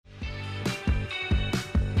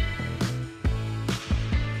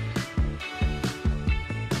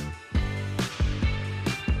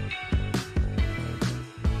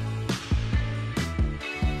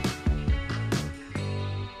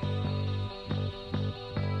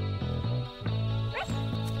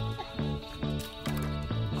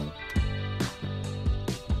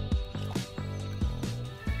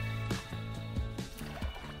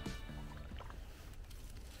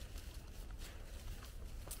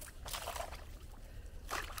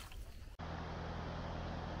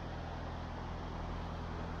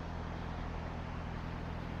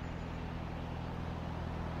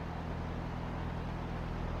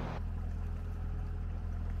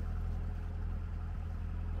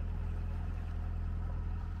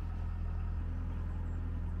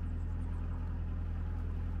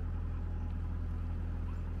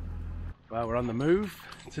Well, we're on the move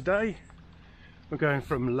today. We're going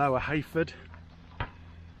from Lower Hayford,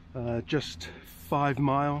 just 5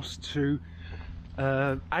 miles to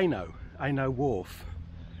Ayno Wharf,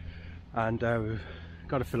 and we've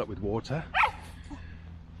got to fill up with water.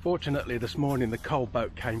 Fortunately this morning the coal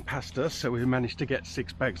boat came past us, so we managed to get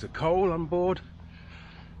 6 bags of coal on board,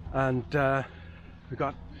 and we've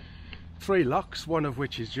got 3 locks, one of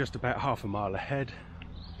which is just about half a mile ahead.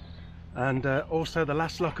 And also the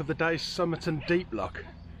last lock of the day is Somerton Deep Lock,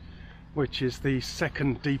 which is the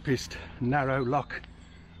second deepest narrow lock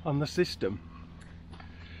on the system.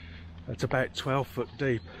 It's about 12 foot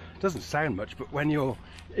deep. Doesn't sound much, but when you're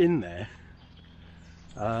in there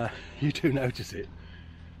you do notice it.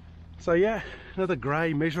 So yeah, another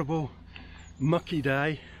grey, miserable, mucky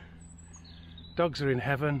day. Dogs are in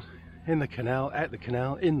heaven, in the canal, out the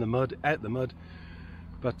canal, in the mud, out the mud.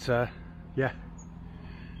 But yeah,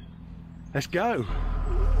 let's go.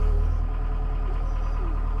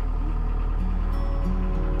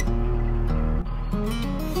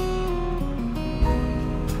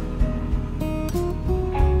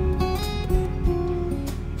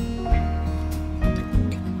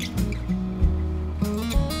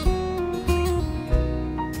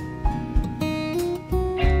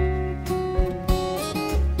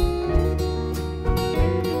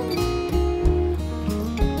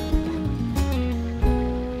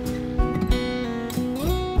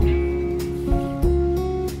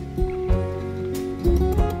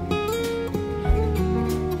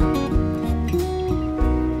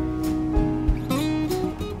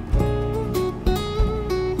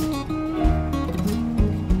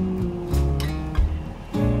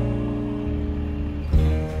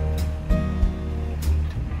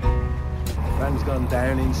 Gone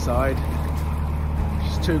down inside.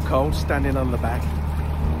 She's too cold standing on the back,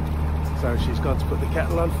 so she's got to put the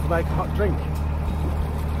kettle on to make a hot drink.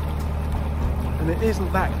 And it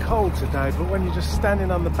isn't that cold today, but when you're just standing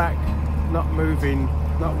on the back, not moving,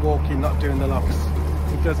 not walking, not doing the locks,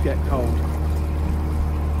 it does get cold.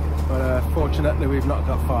 But fortunately we've not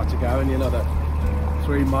got far to go, only another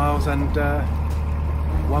 3 miles and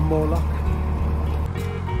 1 more lock.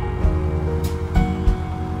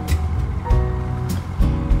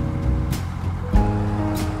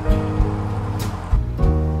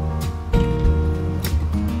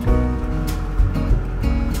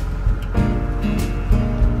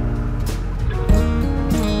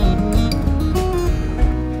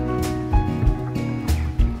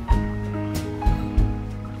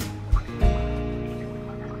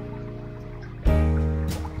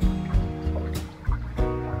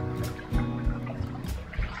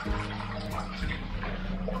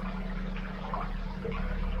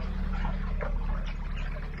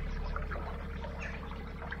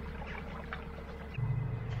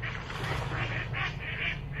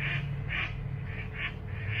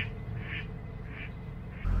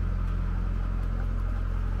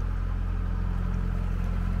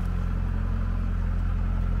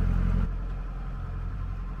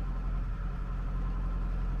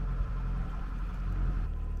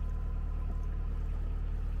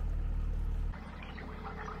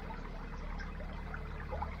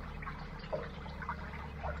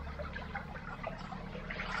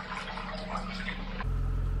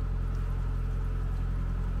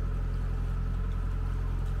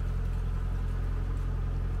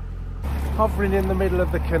 Hovering in the middle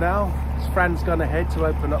of the canal, Fran's gone ahead to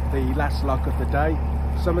open up the last lock of the day,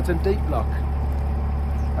 Somerton Deep Lock.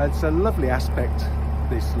 It's a lovely aspect,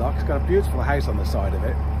 this lock. It's got a beautiful house on the side of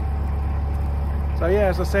it. So yeah,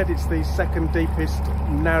 as I said, it's the second deepest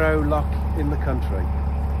narrow lock in the country.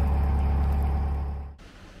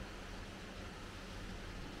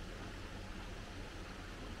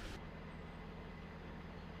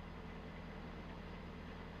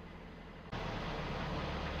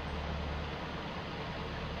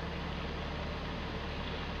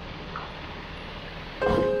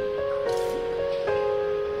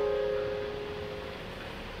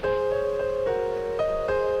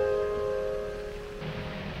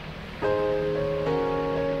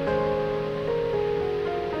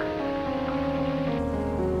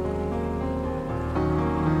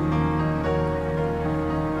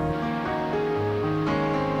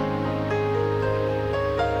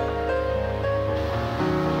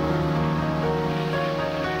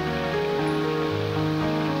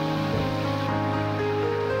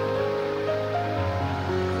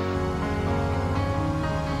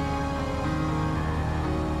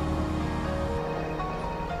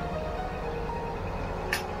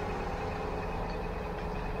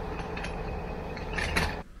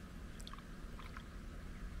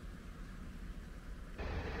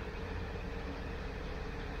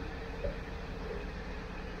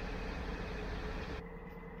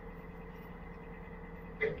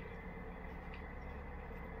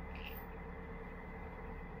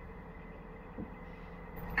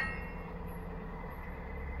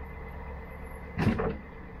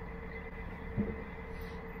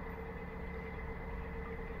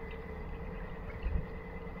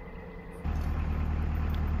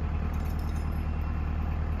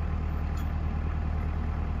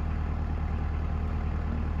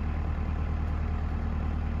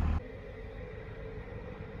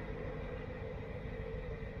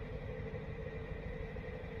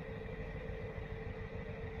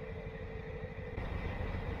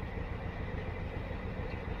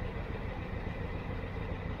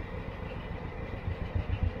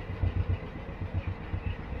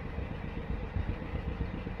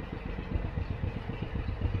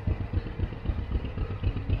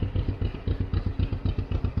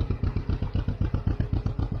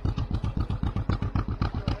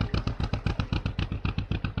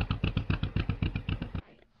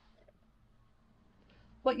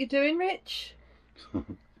 what you're doing, Rich?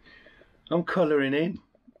 I'm colouring in,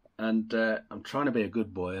 and I'm trying to be a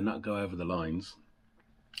good boy and not go over the lines.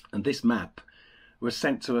 And this map was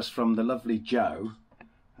sent to us from the lovely Jo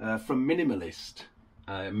from Minimalist.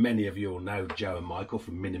 Many of you will know Jo and Michael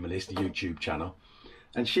from Minimalist YouTube channel.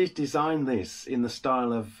 And she's designed this in the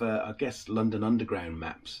style of, I guess, London Underground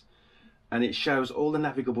maps. And it shows all the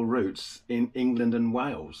navigable routes in England and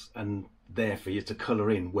Wales, and there for you to colour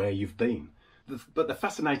in where you've been. But the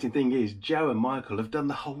fascinating thing is, Jo and Michael have done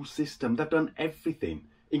the whole system. They've done everything,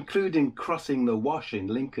 including crossing the Wash in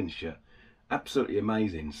Lincolnshire. Absolutely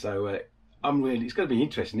amazing. So it's going to be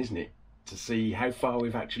interesting, isn't it, to see how far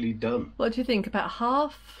we've actually done. What do you think, about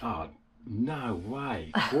half? Oh, no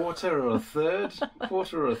way. Quarter or a third?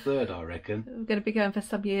 Quarter or a third, I reckon. We're going to be going for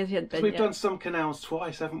some years yet. We've done some canals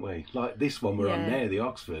twice, haven't we? Like this one we're on there, the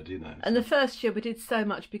Oxford, you know. And the first year we did so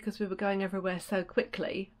much because we were going everywhere so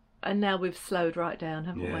quickly, and now we've slowed right down,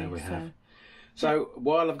 haven't we? Yeah, we have. So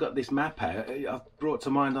while I've got this map out, I've brought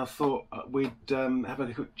to mind, I thought we'd have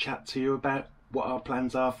a quick chat to you about what our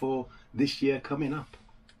plans are for this year coming up.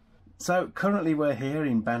 So currently we're here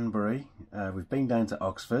in Banbury. We've been down to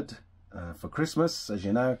Oxford for Christmas, as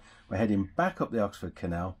you know. We're heading back up the Oxford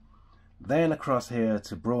Canal, then across here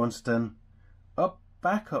to Braunston,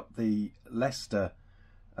 back up the Leicester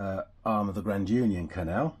arm of the Grand Union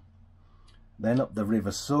Canal, then up the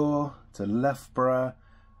River Soar to Loughborough,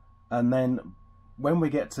 and then when we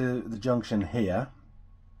get to the junction here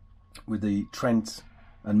with the Trent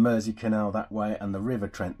and Mersey Canal that way and the River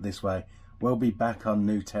Trent this way, we'll be back on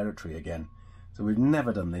new territory again. So we've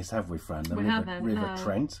never done this, have we, Fran? The River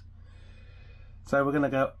Trent. So we're going to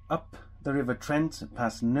go up the River Trent,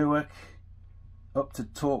 past Newark, up to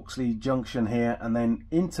Torksley Junction here, and then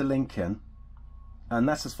into Lincoln. And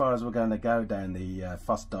that's as far as we're going to go down the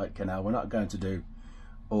Fosdyke Canal. We're not going to do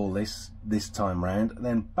all this time round. And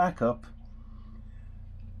then back up,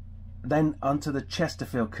 then onto the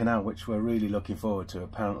Chesterfield Canal, which we're really looking forward to.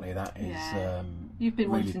 Apparently that is you've been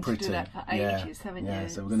really wanting pretty. to do that for ages, haven't you? Yeah,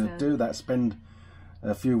 so we're going to do that, spend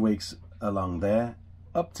a few weeks along there,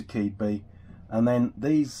 up to Keighley, and then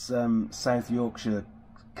these South Yorkshire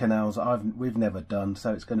canals we've never done,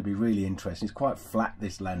 so it's going to be really interesting. It's quite flat,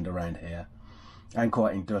 this land around here, and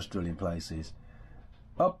quite industrial in places.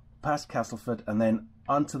 Up past Castleford, and then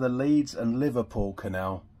onto the Leeds and Liverpool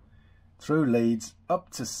Canal, through Leeds,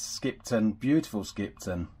 up to Skipton, beautiful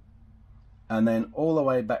Skipton, and then all the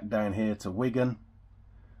way back down here to Wigan,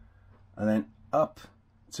 and then up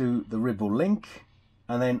to the Ribble Link,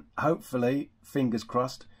 and then hopefully, fingers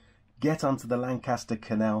crossed, get onto the Lancaster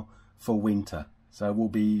Canal for winter. So we'll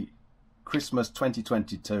be Christmas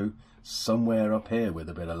 2022 somewhere up here with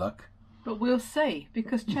a bit of luck. But we'll see,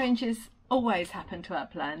 because changes always happen to our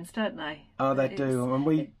plans, don't they? Oh, they do. And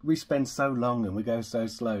we spend so long and we go so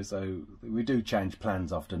slow, so we do change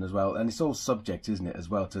plans often as well. And it's all subject, isn't it, as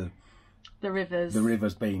well, to the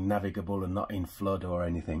rivers being navigable and not in flood or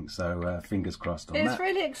anything. So fingers crossed on that. It's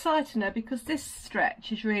really exciting though, because this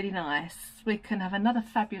stretch is really nice. We can have another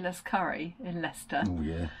fabulous curry in Leicester. Oh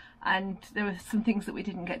yeah. And there were some things that we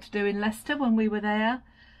didn't get to do in Leicester when we were there.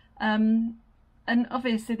 And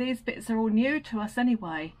obviously these bits are all new to us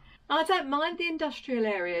anyway. I don't mind the industrial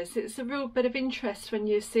areas. It's a real bit of interest when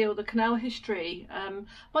you see all the canal history.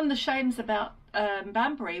 One of the shames about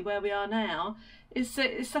Banbury, where we are now, is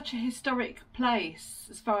that it's such a historic place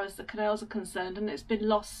as far as the canals are concerned, and it's been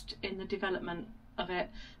lost in the development of it.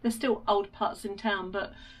 There's still old parts in town,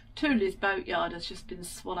 but Tooley's boatyard has just been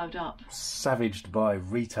swallowed up. Savaged by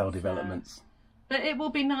retail developments. But it will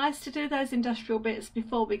be nice to do those industrial bits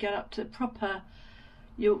before we get up to proper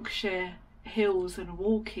Yorkshire hills and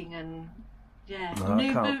walking and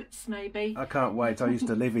new boots maybe. I can't wait. I used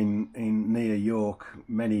to live in near York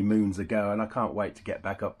many moons ago, and I can't wait to get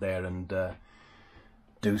back up there and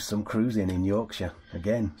do some cruising in Yorkshire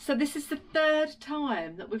again. So this is the third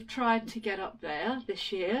time that we've tried to get up there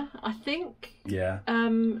this year, I think. Yeah.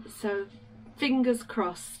 So fingers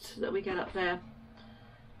crossed that we get up there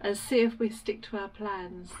and see if we stick to our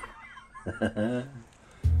plans.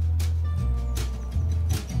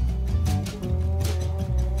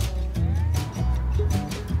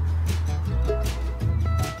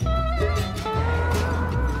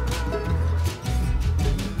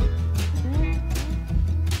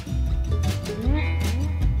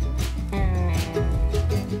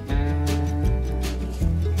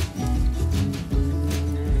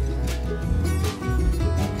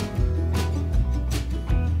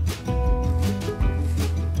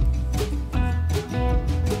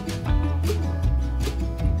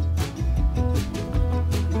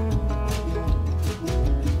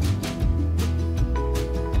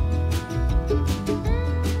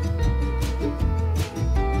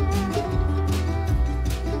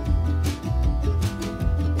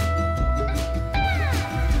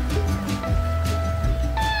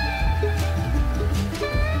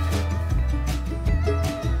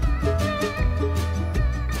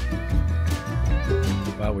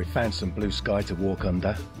 found some blue sky to walk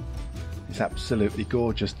under. It's absolutely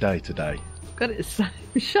gorgeous day today. God, it's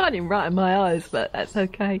shining right in my eyes, but that's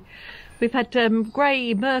okay. We've had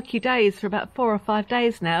grey, murky days for about 4 or 5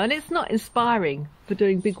 days now, and it's not inspiring for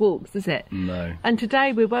doing big walks, is it? No. And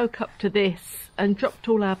today we woke up to this and dropped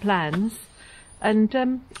all our plans and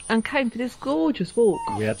came for this gorgeous walk.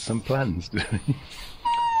 We had some plans, didn't we?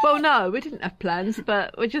 Well, no, we didn't have plans,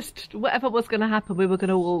 but we just, whatever was going to happen, we were going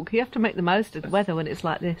to walk. You have to make the most of the weather when it's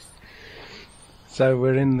like this. So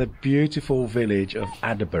we're in the beautiful village of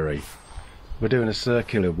Adderbury. We're doing a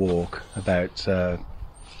circular walk, about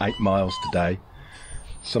 8 miles today.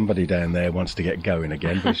 Somebody down there wants to get going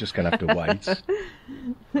again, but it's just going to have to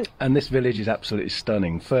wait. And this village is absolutely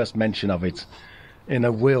stunning. First mention of it in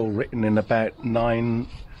a will written in about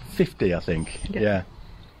 950, I think. Yeah.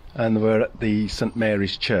 And we're at the St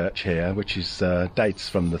Mary's Church here, which is dates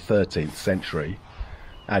from the 13th century,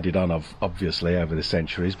 added on obviously over the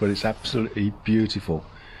centuries, but it's absolutely beautiful.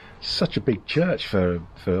 Such a big church for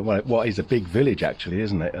what is a big village, actually,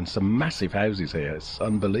 isn't it? And some massive houses here. It's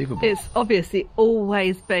unbelievable. It's obviously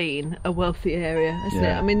always been a wealthy area, isn't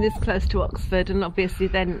it? I mean, this close to Oxford, and obviously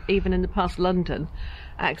then even in the past London,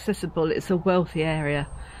 accessible. It's a wealthy area,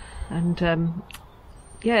 and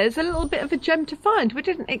yeah, it's a little bit of a gem to find. We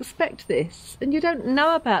didn't expect this, and you don't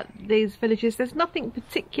know about these villages. There's nothing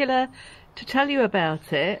particular to tell you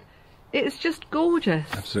about it. It's just gorgeous.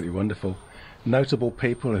 Absolutely wonderful. Notable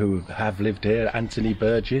people who have lived here: Anthony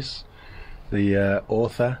Burgess, the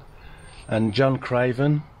author, and John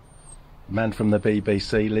Craven, man from the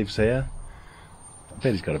BBC, lives here. I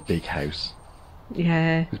bet he's got a big house.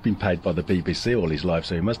 Yeah. He's been paid by the BBC all his life,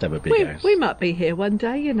 so he must have a big house. We might be here one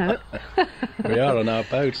day, you know. We are on our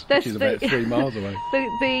boat, which is about 3 miles away.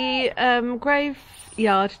 The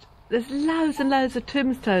graveyard, there's loads and loads of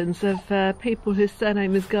tombstones of people whose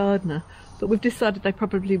surname is Gardner, but we've decided they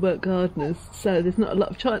probably weren't gardeners, so there's not a lot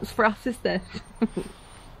of chance for us, is there?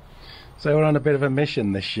 So we're on a bit of a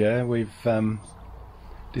mission this year. We've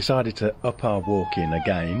decided to up our walking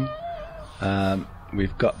again.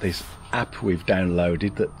 We've got this app we've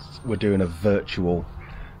downloaded that we're doing a virtual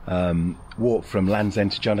walk from Land's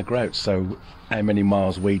End to John O'Groats. So how many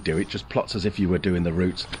miles we do, it just plots as if you were doing the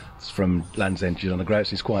route from Land's End to John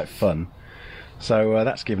O'Groats. It's quite fun. So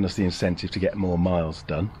that's given us the incentive to get more miles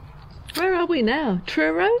done. Where are we now?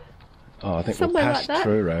 Truro? Oh, I think somewhere we're past like that.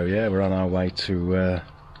 Truro, yeah. We're on our way to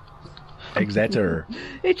Exeter.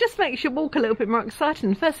 It just makes you walk a little bit more exciting.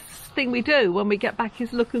 The first thing we do when we get back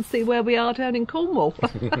is look and see where we are down in Cornwall.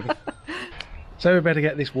 So we better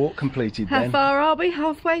get this walk completed then. How far are we?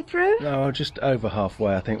 Halfway through? No, just over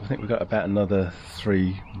halfway. I think we've got about another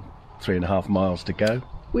 3.5 miles to go.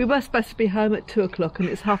 We were supposed to be home at 2 o'clock and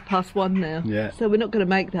it's 1:30 now. Yeah. So we're not going to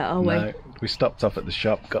make that, are we? No. We stopped off at the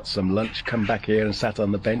shop, got some lunch, come back here and sat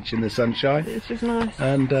on the bench in the sunshine. It's just nice.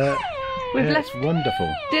 And it's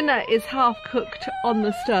wonderful. Dinner is half cooked on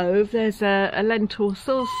the stove. There's a lentil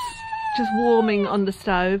sauce just warming on the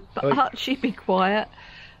stove, but Archie, be quiet.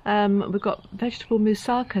 We've got vegetable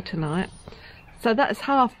moussaka tonight, so that's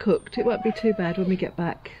half cooked. It won't be too bad when we get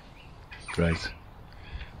back. Great.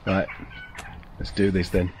 Right, let's do this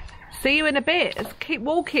then. See you in a bit. Let's keep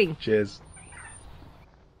walking. Cheers.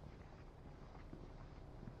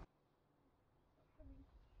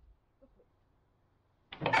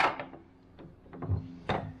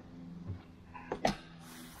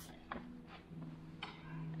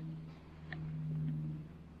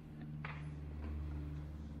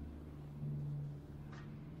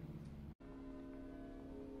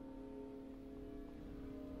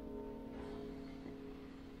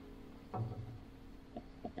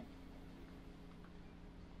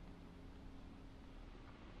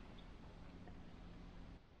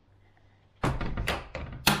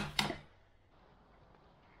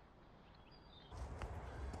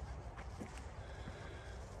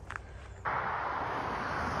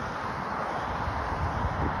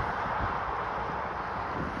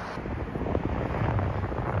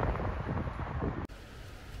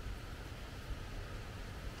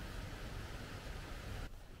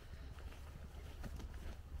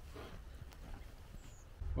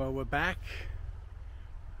 Well, we're back.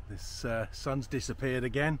 This sun's disappeared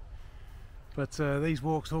again, but these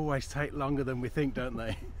walks always take longer than we think, don't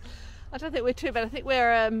they? I don't think we're too bad. I think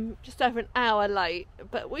we're just over an hour late,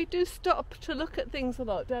 but we do stop to look at things a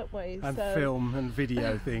lot, don't we? And film and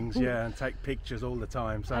video things, yeah, and take pictures all the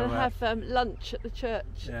time. So and have lunch at the church.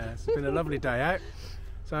 Yeah, it's been a lovely day out.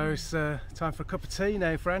 So it's time for a cup of tea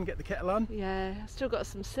now, Fran. Get the kettle on. Yeah, I've still got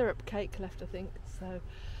some syrup cake left, I think. So,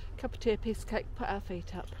 cup of tea, a piece of cake, put our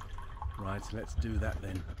feet up. Right, let's do that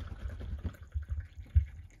then.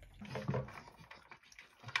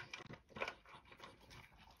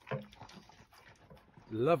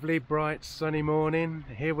 Lovely bright sunny morning.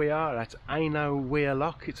 Here we are at Aino Weir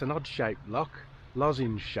Loch. It's an odd shaped loch,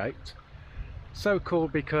 lozenge shaped. So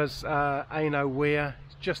called because Aino Weir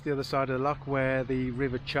is just the other side of the loch where the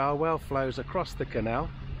River Cherwell flows across the canal.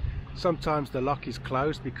 Sometimes the loch is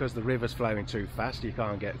closed because the river's flowing too fast, you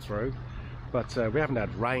can't get through. But we haven't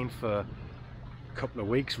had rain for a couple of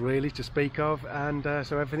weeks really to speak of, and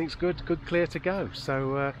so everything's good clear to go.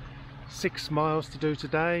 So 6 miles to do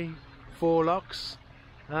today, 4 lochs,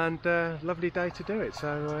 and lovely day to do it.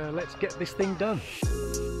 So let's get this thing done.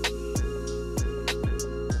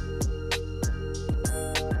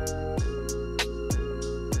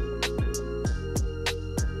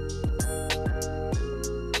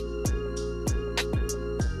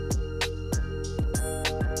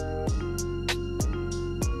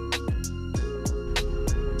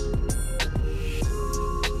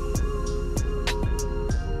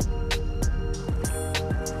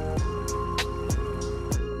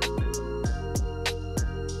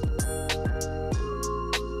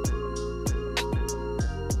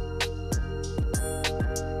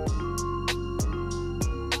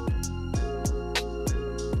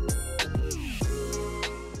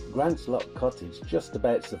 Grant's Lock Cottage just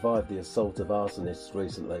about survived the assault of arsonists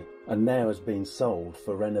recently and now has been sold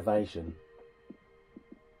for renovation.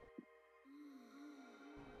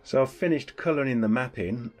 So I've finished colouring the map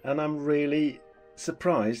in, and I'm really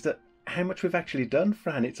surprised at how much we've actually done,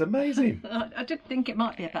 Fran. It's amazing. I did think it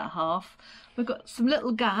might be about half. We've got some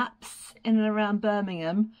little gaps in and around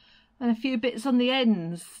Birmingham and a few bits on the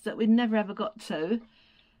ends that we never ever got to.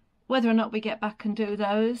 Whether or not we get back and do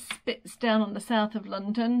those bits down on the south of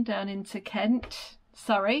London, down into Kent,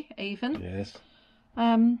 Surrey even. Yes.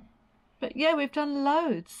 But yeah, we've done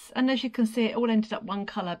loads. And as you can see, it all ended up one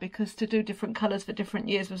colour because to do different colours for different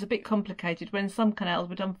years was a bit complicated when some canals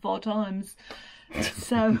were done 4 times.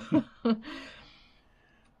 So...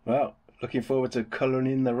 Well, looking forward to colouring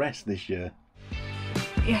in the rest this year.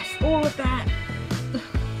 Yes, all of that.